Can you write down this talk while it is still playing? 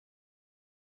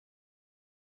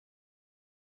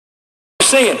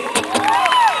singing.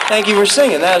 Thank you for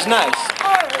singing. That was nice.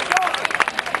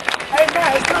 Hey,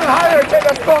 Matt, it's coming higher. Take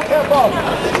that phone cap off.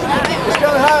 It's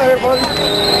coming higher, buddy.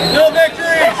 No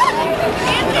victories.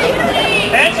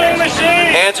 Answering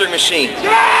machine. Answering machine.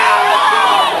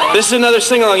 Yeah! This is another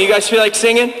sing-along. You guys feel like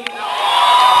singing?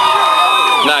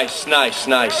 Nice, nice,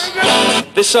 nice.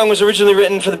 This song was originally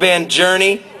written for the band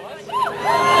Journey.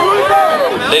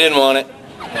 They didn't want it.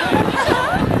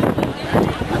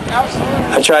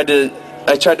 I tried to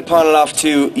pawn it off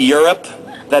to Europe,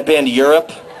 that band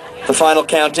Europe, The Final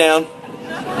Countdown.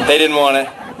 They didn't want it.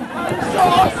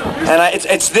 And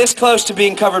it's this close to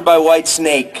being covered by White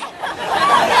Snake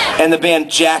and the band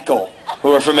Jackal,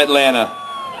 who are from Atlanta.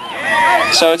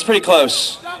 So it's pretty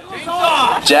close.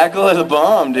 Jackal is a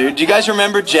bomb, dude. Do you guys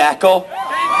remember Jackal?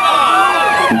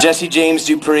 Jesse James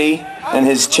Dupree and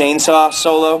his chainsaw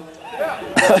solo?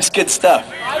 That was good stuff.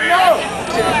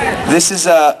 This is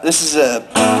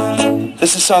a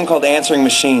song called Answering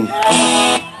Machine.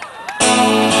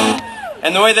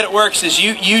 And the way that it works is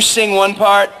you sing one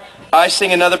part, I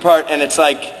sing another part, and it's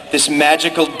like this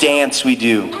magical dance we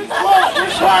do.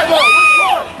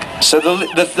 So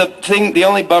the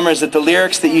only bummer is that the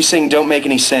lyrics that you sing don't make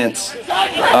any sense.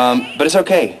 But it's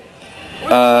okay.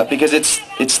 Because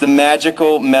it's the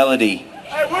magical melody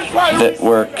that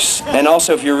works. And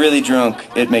also, if you're really drunk,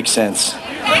 it makes sense.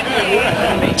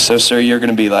 So, sir, you're going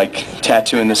to be like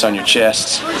tattooing this on your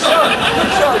chest.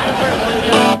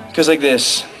 It goes like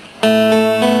this.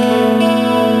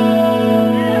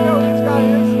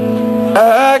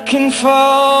 I can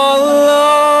fall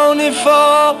alone if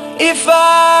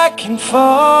I can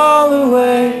fall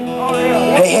away.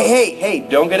 Hey,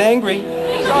 don't get angry.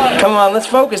 Come on, let's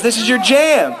focus. This is your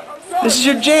jam. This is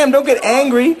your jam. Don't get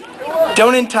angry.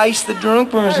 Don't entice the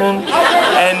drunk person.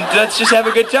 And let's just have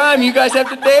a good time. You guys have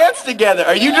to dance together.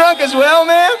 Are you drunk as well,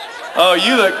 man? Oh,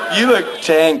 you look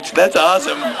tanked. That's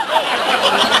awesome.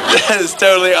 That is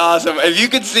totally awesome. If you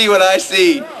could see what I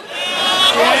see.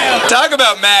 Talk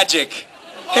about magic.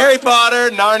 Harry Potter,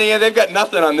 Narnia, they've got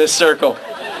nothing on this circle.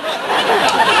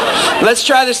 Let's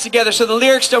try this together. So the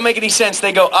lyrics don't make any sense.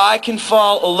 They go, I can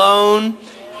fall alone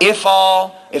if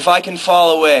I can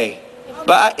fall away.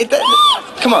 But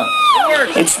come on.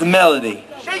 It's the melody.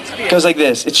 It goes like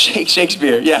this. It's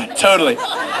Shakespeare. Yeah, totally.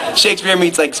 Shakespeare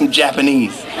meets like some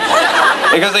Japanese.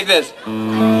 It goes like this.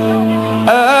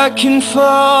 I can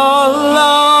fall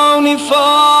alone if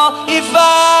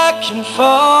I can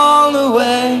fall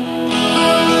away.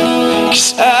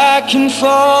 'Cause I can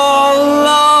fall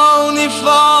alone if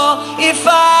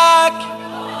I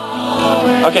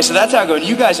can. Okay, so that's how it goes.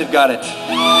 You guys have got it.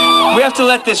 We have to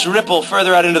let this ripple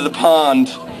further out into the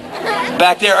pond.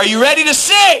 Back there, are you ready to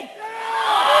sing?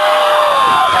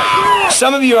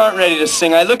 Some of you aren't ready to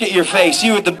sing. I look at your face,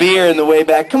 you with the beer in the way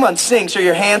back. Come on, sing. So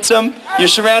you're handsome, you're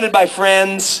surrounded by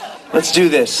friends. Let's do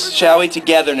this, shall we?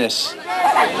 Togetherness.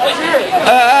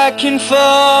 I can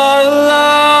fall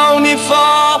alone if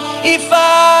I...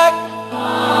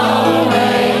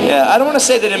 Yeah, I don't want to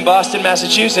say that in Boston,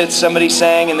 Massachusetts, somebody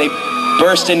sang and they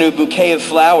burst into a bouquet of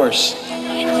flowers,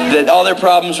 that all their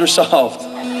problems were solved.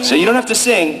 So you don't have to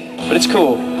sing, but it's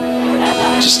cool.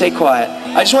 Just stay quiet.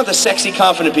 I just want the sexy,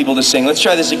 confident people to sing. Let's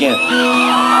try this again.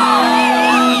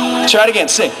 Try it again.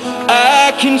 Sing.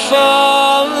 I can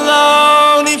fall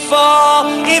alone if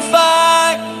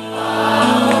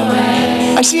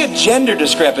I see a gender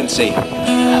discrepancy.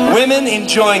 Women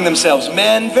enjoying themselves.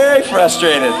 Men very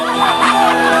frustrated.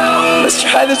 Let's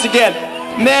try this again.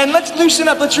 Men, let's loosen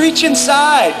up. Let's reach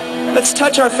inside. Let's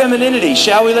touch our femininity,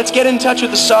 shall we? Let's get in touch with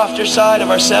the softer side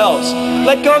of ourselves.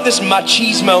 Let go of this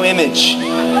machismo image.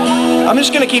 I'm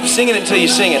just going to keep singing it until you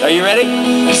sing it. Are you ready?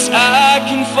 'Cause I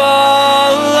can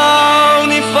fall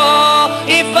alone if I...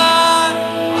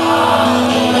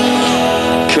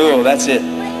 Cool, that's it.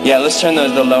 Yeah, let's turn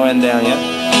the low end down, yeah?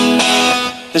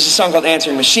 This is a song called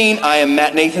Answering Machine. I am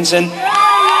Matt Nathanson.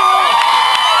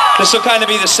 This will kind of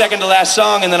be the second to last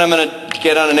song, and then I'm going to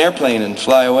get on an airplane and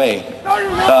fly away.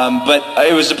 But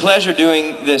it was a pleasure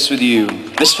doing this with you.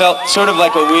 This felt sort of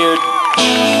like a weird...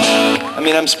 I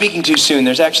mean, I'm speaking too soon.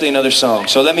 There's actually another song,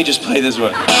 so let me just play this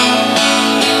one.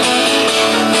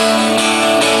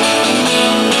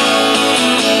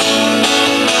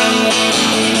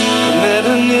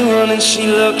 And she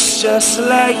looks just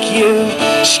like you.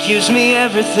 She gives me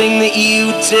everything that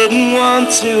you didn't want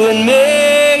to. And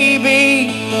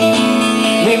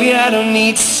maybe I don't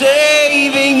need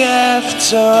saving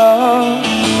after all.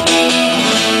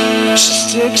 She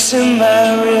sticks in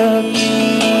my ribs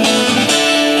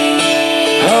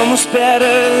almost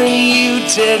better than you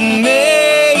did.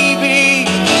 Maybe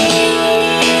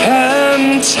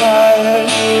I'm tired,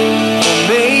 or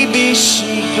maybe she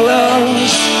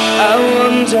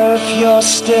you're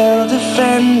still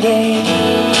defending.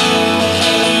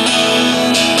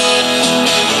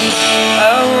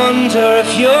 I wonder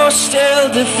if you're still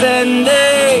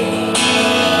defending.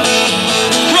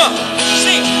 Come on,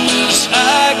 sing. 'Cause I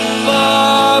could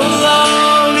fall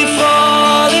alone,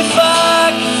 fall if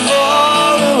I could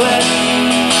fall away.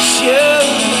 'Cause you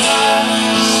are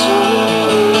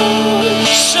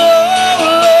so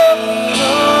alone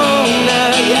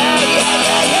now, yeah.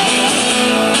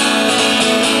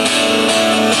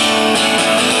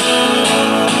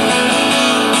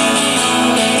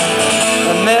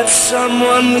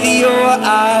 Someone with your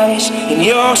eyes and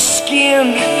your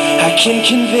skin, I can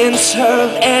convince her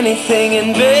of anything.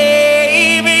 And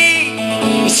baby,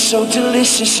 it's so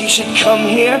delicious, you should come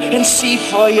here and see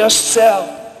for yourself.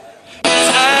 'Cause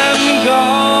I'm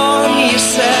gone, you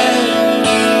said,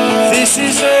 this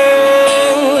is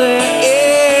all there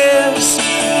is.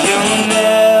 You'll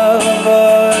never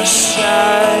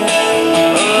shine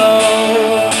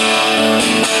alone.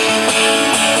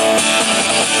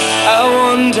 I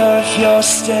wonder if you're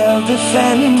still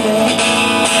defending.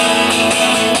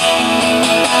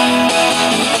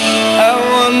 I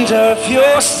wonder if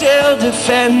you're still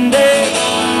defending.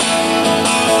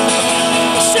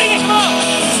 Sing it, come on!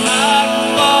 I could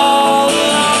fall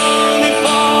alone,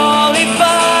 fall if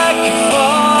I could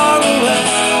fall away.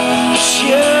 'Cause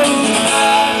you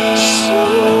are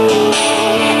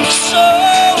so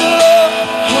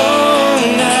alone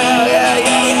now, yeah.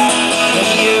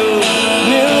 And you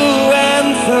knew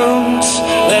anthems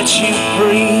let you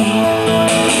breathe,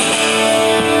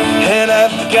 and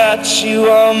I've got you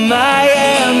on my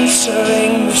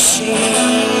answering machine.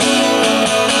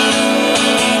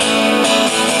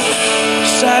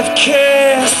 'Cause I've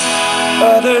kissed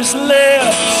others'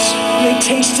 lips, they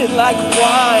tasted like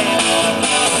wine.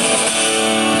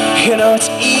 You know it's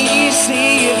easy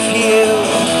if you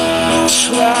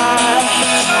try.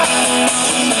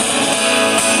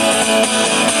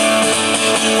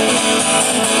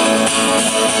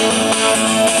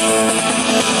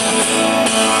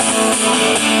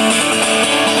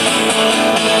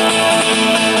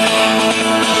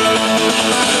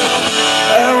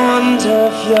 I wonder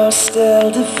if you're still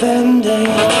defending.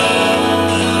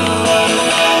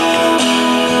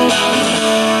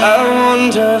 I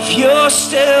wonder if you're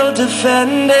still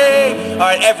defending. All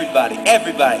right, everybody.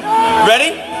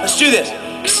 Ready? Let's do this.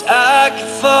 'Cause I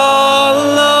could fall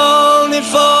alone and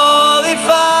fall if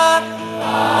I...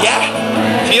 Yeah,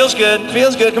 feels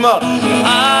good, come on.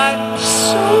 I'm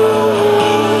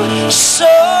so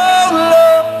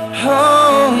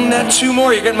alone. Now 2 more,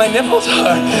 you're getting my nipples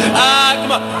hard.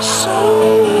 Come on. So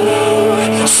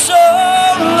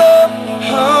alone.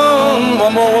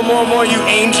 One more, you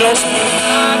angels. I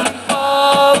could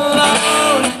fall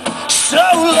alone, so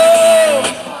low,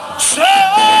 so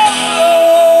low.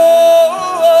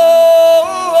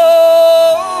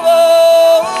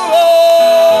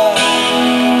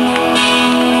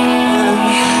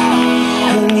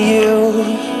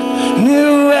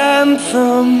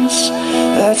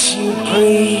 That you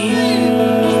breathe,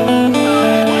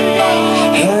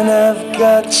 and I've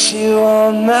got you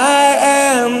on my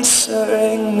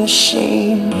answering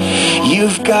machine.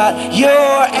 You've got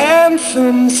your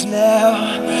anthems now,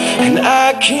 and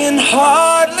I can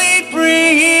hardly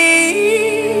breathe,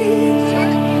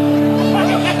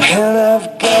 and I've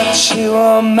got you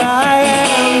on my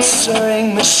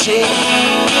answering machine.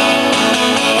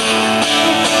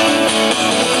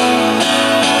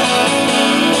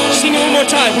 Sing it one more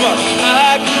time, come on.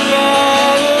 I